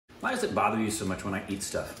Why does it bother you so much when I eat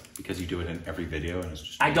stuff? Because you do it in every video and it's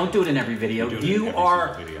just... I don't do it in every video. You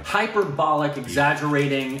are hyperbolic,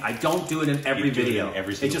 exaggerating. I don't do it in every video.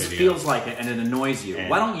 It just feels like it and it annoys you.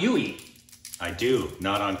 Why don't you eat? I do,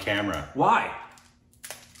 not on camera. Why?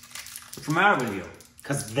 What's the matter with you?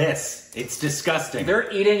 Because it's disgusting.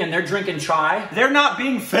 They're eating and they're drinking chai. They're not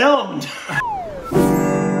being filmed.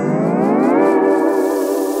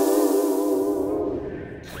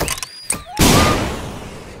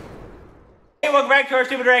 Welcome back to our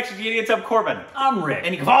Stupid Reactions. Idiots. I'm Corbin. I'm Rick.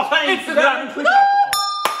 And you can follow me. It's the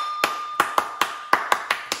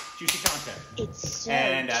Juicy content. It's so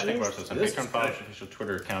and I think we're also on Patreon. Follow our official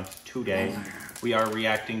Twitter account today. We are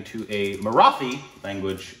reacting to a Marathi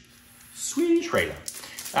language trailer.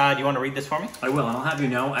 Do you want to read this for me? I will, and I'll have you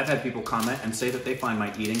know, I've had people comment and say that they find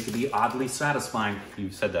my eating to be oddly satisfying.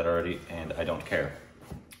 You've said that already, and I don't care.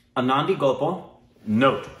 Anandi Gopal,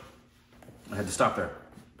 note. I had to stop there.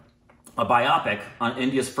 A biopic on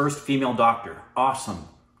India's first female doctor. Awesome.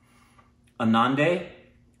 Anandi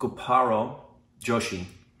Gopal Joshi.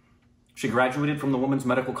 She graduated from the Women's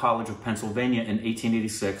Medical College of Pennsylvania in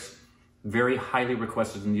 1886. Very highly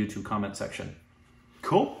requested in the YouTube comment section.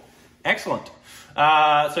 Cool. Excellent.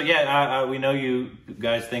 We know you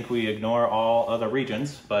guys think we ignore all other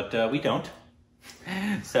regions, but we don't.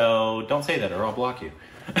 So don't say that or I'll block you.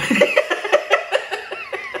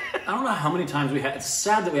 I don't know how many times we have. It's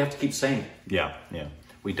sad that we have to keep saying it. Yeah.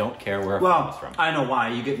 We don't care where it comes from. I know why.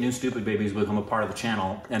 You get new stupid babies become a part of the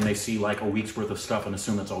channel and they see like a week's worth of stuff and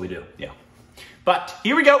assume that's all we do. Yeah. But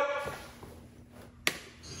here we go.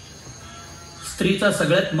 स्त्रीचा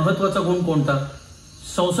सगळ्यात महत्त्वाचा गुण कोणता?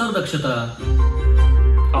 संसार दक्षता.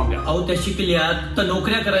 अहो त्या शिकल्या तर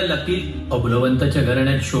नोकऱ्या करायला लागतील. अबलवंताच्या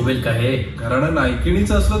घराण्यात शोभेल का हे? घराणं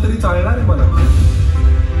नायकिणीचं असलं तरी चालणार आहे मला.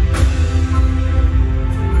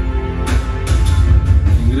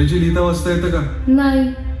 इंग्रजी लिहिता वाचता येतं का? नाही,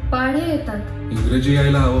 पाढे येतात. इंग्रजी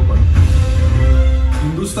यायला हवं पण.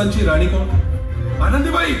 हिंदुस्तानची राणी कोण?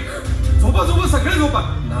 आनंदीबाई. झोपा झोपा सगळे झोपा.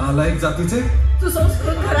 नालायक जातीचे. तू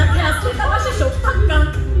संस्कृत घरातले असले तमाशे शोभतात का?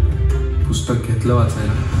 पुस्तक घेतलं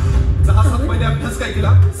वाचायला. 6-7 महिने अभ्यास काय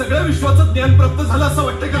केला? सगळ्या विश्वाचं ज्ञान प्राप्त झालं असं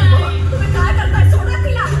वाटतं का तुम्हाला? तुम्ही काय करताय? सोडा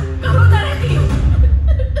तिला. करू दे ती.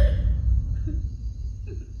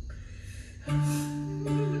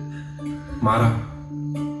 मारा.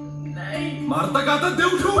 मारता का आता देव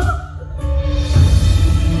ठेवू?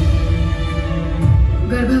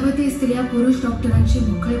 गर्भवती स्त्रिया पुरुष डॉक्टरांशी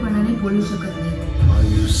मोकळेपणाने बोलू शकत नाहीत. Are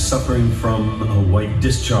you suffering from a white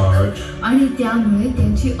discharge? आणि त्यामुळे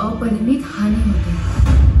त्यांची अपरिमित हानी होते.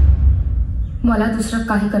 मला दुसरं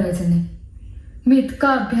काही करायचं नाही. मी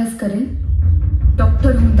इतका अभ्यास करेन,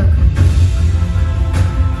 डॉक्टर होऊन दाखवेन.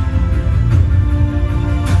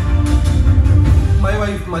 My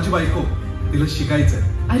wife, माझी बायको, तिला शिकायचंय.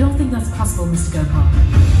 I don't think that's possible, Mr. Gopal.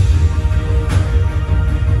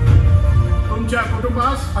 तुमच्या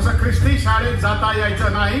कुटुंबास असं ख्रिस्ती शाळेत जाता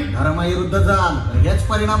यायचं नाही. धर्माविरुद्ध जाल हेच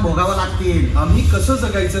परिणाम भोगावे लागतील. आम्ही कसं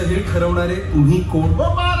जगायचं हे ठरवणारे तुम्ही कोण?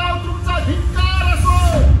 गोपाळराव तुमचा धिक्कार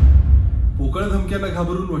असो. पोकळ धमक्यांना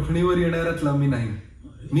घाबरून वठणीवर येणाऱ्यातला मी नाही.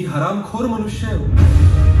 मी हरामखोर मनुष्य आहे.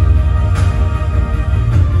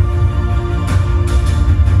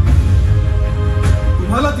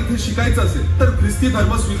 तुम्हाला तिथे शिकायचं असेल तर ख्रिस्ती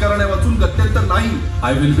धर्म स्वीकारण्यावाचून गत्यंतर नाही.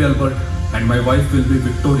 I will be Albert and my wife will be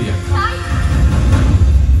Victoria.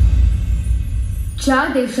 ज्या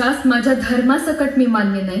देशास माझ्या धर्मासकट मी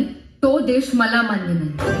मान्य नाही, तो देश मला मान्य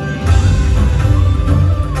नाही.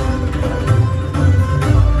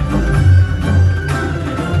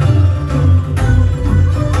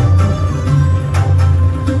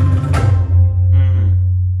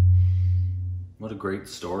 What a great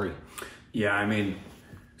story. Yeah, I mean,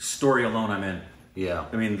 story alone I'm in. Yeah.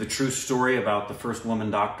 I mean, the true story about the first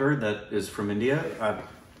woman doctor that is from India,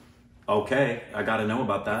 okay, I got to know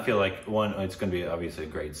about that. I feel like, one, it's going to be obviously a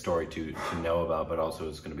great story to know about, but also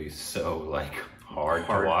it's going to be so, like, hard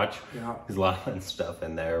to watch. Yeah. There's a lot of that stuff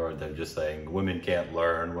in there where they're just saying women can't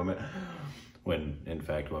learn, when, in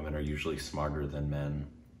fact, women are usually smarter than men.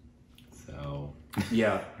 So...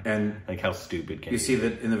 Yeah, and... like, how stupid can you see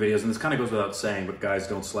that in the videos, and this kind of goes without saying, but guys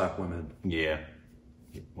don't slap women. Yeah.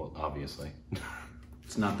 Well, obviously.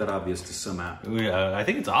 It's not that obvious to some app. I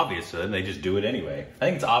think it's obvious to them. They just do it anyway. I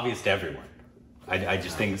think it's obvious to everyone. I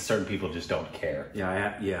just think certain people just don't care.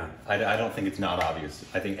 Yeah. I don't think it's not obvious.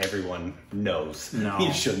 I think everyone knows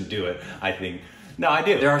you shouldn't do it. I think... No, I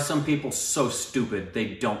do. There are some people so stupid, they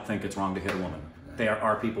don't think it's wrong to hit a woman. There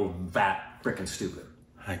are people that freaking stupid.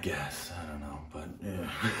 I guess. I don't know, but...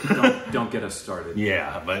 Yeah. don't get us started.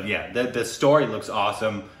 Yeah, but yeah, the story looks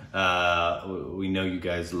awesome. We know you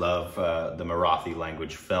guys love the Marathi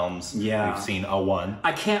language films. Yeah. We've seen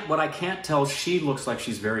A1. What I can't tell, she looks like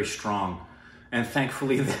she's very strong. And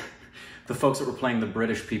thankfully, the folks that were playing the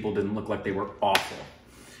British people didn't look like they were awful.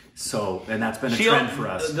 So, and that's been a trend for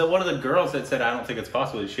us. One of the girls that said, I don't think it's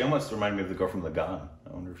possible, she almost reminded me of the girl from Lagan. I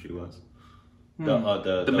wonder if she was.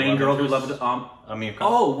 The main girl who loved Amir Khan.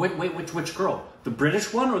 Oh, wait, which girl? The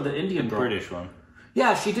British one or the Indian girl? British one.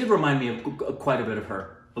 Yeah, she did remind me of quite a bit of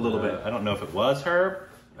her. A little bit. I don't know if it was her,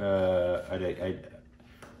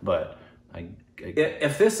 but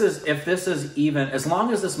if this is even, as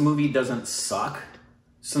long as this movie doesn't suck,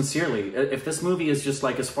 sincerely, if this movie is just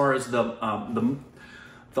like, as far as the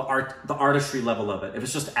artistry level of it, if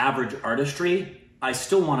it's just average artistry, I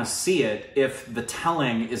still want to see it if the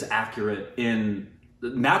telling is accurate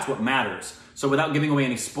that's what matters. So without giving away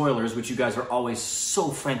any spoilers, which you guys are always so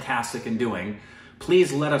fantastic in doing,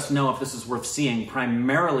 please let us know if this is worth seeing,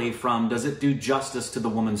 primarily from, does it do justice to the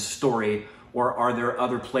woman's story, or are there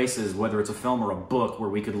other places, whether it's a film or a book, where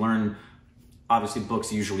we could learn? Obviously,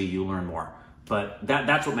 books, usually you learn more. But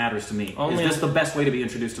that's what matters to me. Is this the best way to be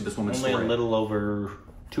introduced to this woman's story? Only a little over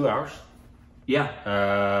 2 hours.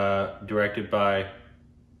 Yeah. Directed by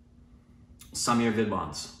Samir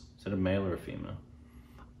Vidwans. Is it a male or a female?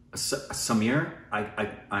 Samir?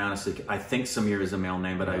 I honestly, I think Samir is a male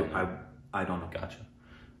name, but I don't know. Gotcha.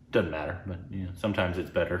 Doesn't matter, but sometimes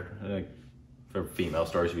it's better for female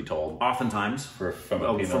stories to be told. Oftentimes, from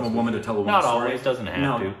a woman to tell a woman's Not story. always, doesn't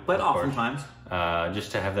have to. But oftentimes.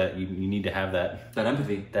 Just to have that, you need to have that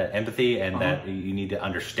empathy. That empathy, and that you need to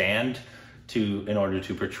understand in order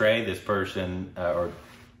to portray this person or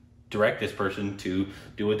direct this person to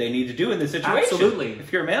do what they need to do in this situation. Absolutely.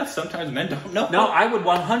 If you're a man, sometimes men don't know. No, I would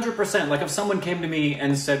 100%. Like if someone came to me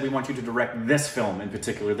and said, we want you to direct this film in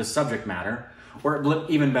particular, this subject matter, or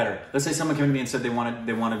even better, let's say someone came to me and said they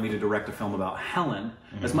wanted me to direct a film about Helen.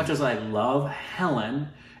 Mm-hmm. As much as I love Helen,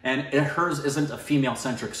 and hers isn't a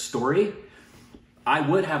female-centric story, I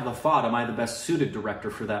would have the thought, am I the best suited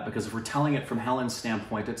director for that? Because if we're telling it from Helen's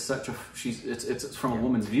standpoint, it's from a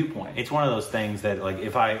woman's viewpoint. It's one of those things that, like,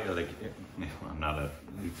 I'm not a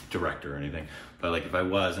director or anything, but like if I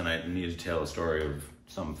was and I needed to tell a story of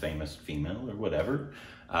some famous female or whatever,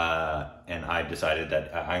 and I decided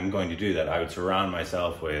that I'm going to do that, I would surround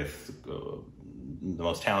myself with the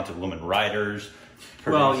most talented women writers,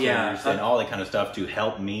 producers, and all that kind of stuff to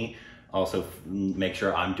help me also make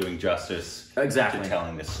sure I'm doing justice to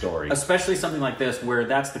telling this story. Especially something like this, where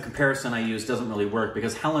that's the comparison I use doesn't really work,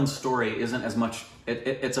 because Helen's story isn't as much,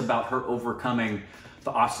 it's about her overcoming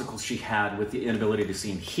the obstacles she had with the inability to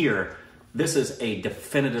see and hear. This is a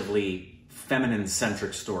definitively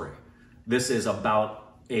feminine-centric story. This is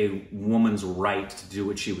about a woman's right to do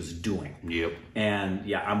what she was doing. Yep. And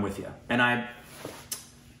yeah, I'm with you. And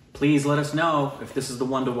please let us know if this is the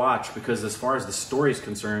one to watch, because as far as the story is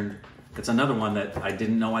concerned, it's another one that I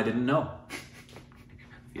didn't know I didn't know.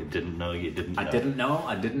 You didn't know you didn't know. I didn't know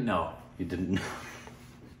I didn't know. You didn't know.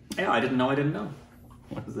 Yeah, I didn't know I didn't know.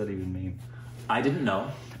 What does that even mean? I didn't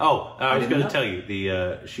know. Oh, I was going to tell you.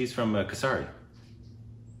 She's from Kasari.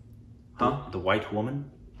 Huh? The white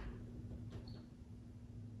woman?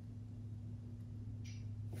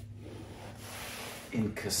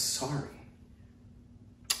 In Kasari.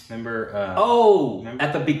 Remember?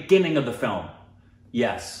 At the beginning of the film.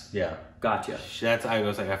 Yes. Yeah. Gotcha. I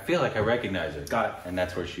was like, I feel like I recognize her. Got it. And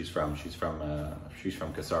that's where she's from. She's from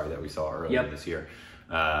Kasari that we saw earlier this year.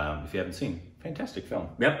 If you haven't seen, fantastic film.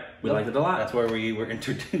 Yep. We liked it a lot. That's where we were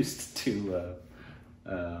introduced to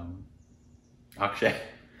Akshay.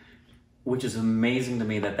 Which is amazing to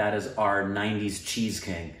me that is our 90s cheese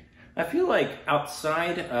king. I feel like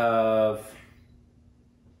outside of...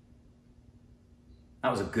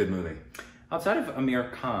 That was a good movie. Outside of Amir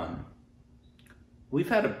Khan, we've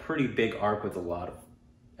had a pretty big arc with a lot of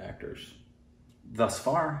actors. Thus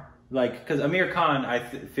far. Like, because Amir Khan, I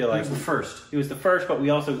feel like... He was the first. He was the first, but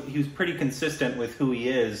he was pretty consistent with who he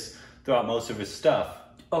is throughout most of his stuff.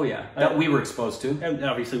 Oh, yeah. That we were exposed to. And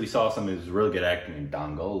obviously we saw some of his really good acting in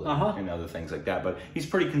Dangal and other things like that. But he's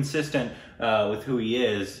pretty consistent with who he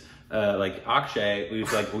is. Like Akshay, we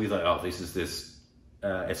was like, oh, this is this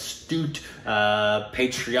astute,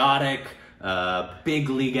 patriotic, big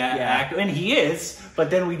league actor. And he is, but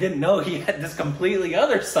then we didn't know he had this completely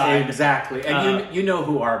other side. Exactly. And you know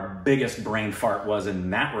who our biggest brain fart was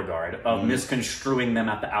in that regard, of misconstruing them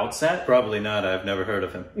at the outset? Probably not. I've never heard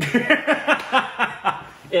of him.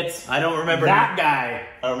 I don't remember that guy.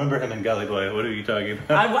 I don't remember him in Gully Boy. What are you talking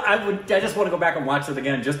about? I just want to go back and watch it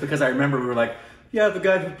again, just because I remember we were like, yeah, the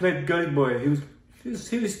guy who played Gully Boy, he was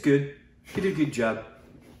good. He did a good job.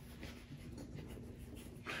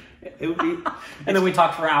 It would be, And then we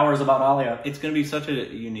talked for hours about Alia. it's going to be such a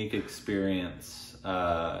unique experience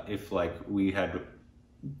if like we had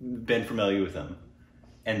been familiar with him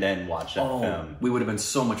and then watched that film. We would have been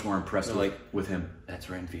so much more impressed with him. That's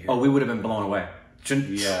Ranveer. Oh, we would have been blown away.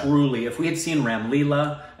 Yeah. Truly, if we had seen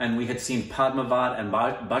Ramleela and we had seen Padmavat and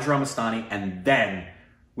Bajramastani and then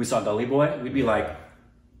we saw Gully Boy, we'd be like,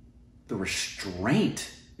 the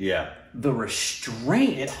restraint. Yeah. The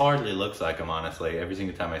restraint. It hardly looks like him, honestly. Every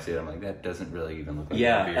single time I see it, I'm like, that doesn't really even look like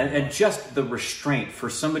Yeah, Ranveer. and just the restraint for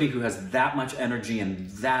somebody who has that much energy and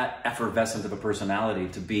that effervescent of a personality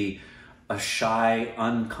to be a shy,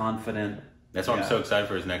 unconfident. That's why I'm so excited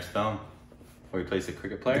for his next film, where he plays the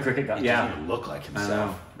cricket player. The cricket guy, He yeah. doesn't even look like I know.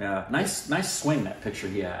 himself. Yeah, nice swing that picture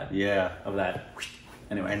he had. Yeah. Of that.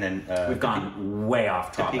 Anyway, And then we've gone way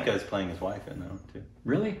off topic. Topeka is playing his wife in though too.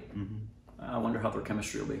 Really? Mm-hmm. I wonder how their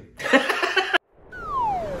chemistry will be.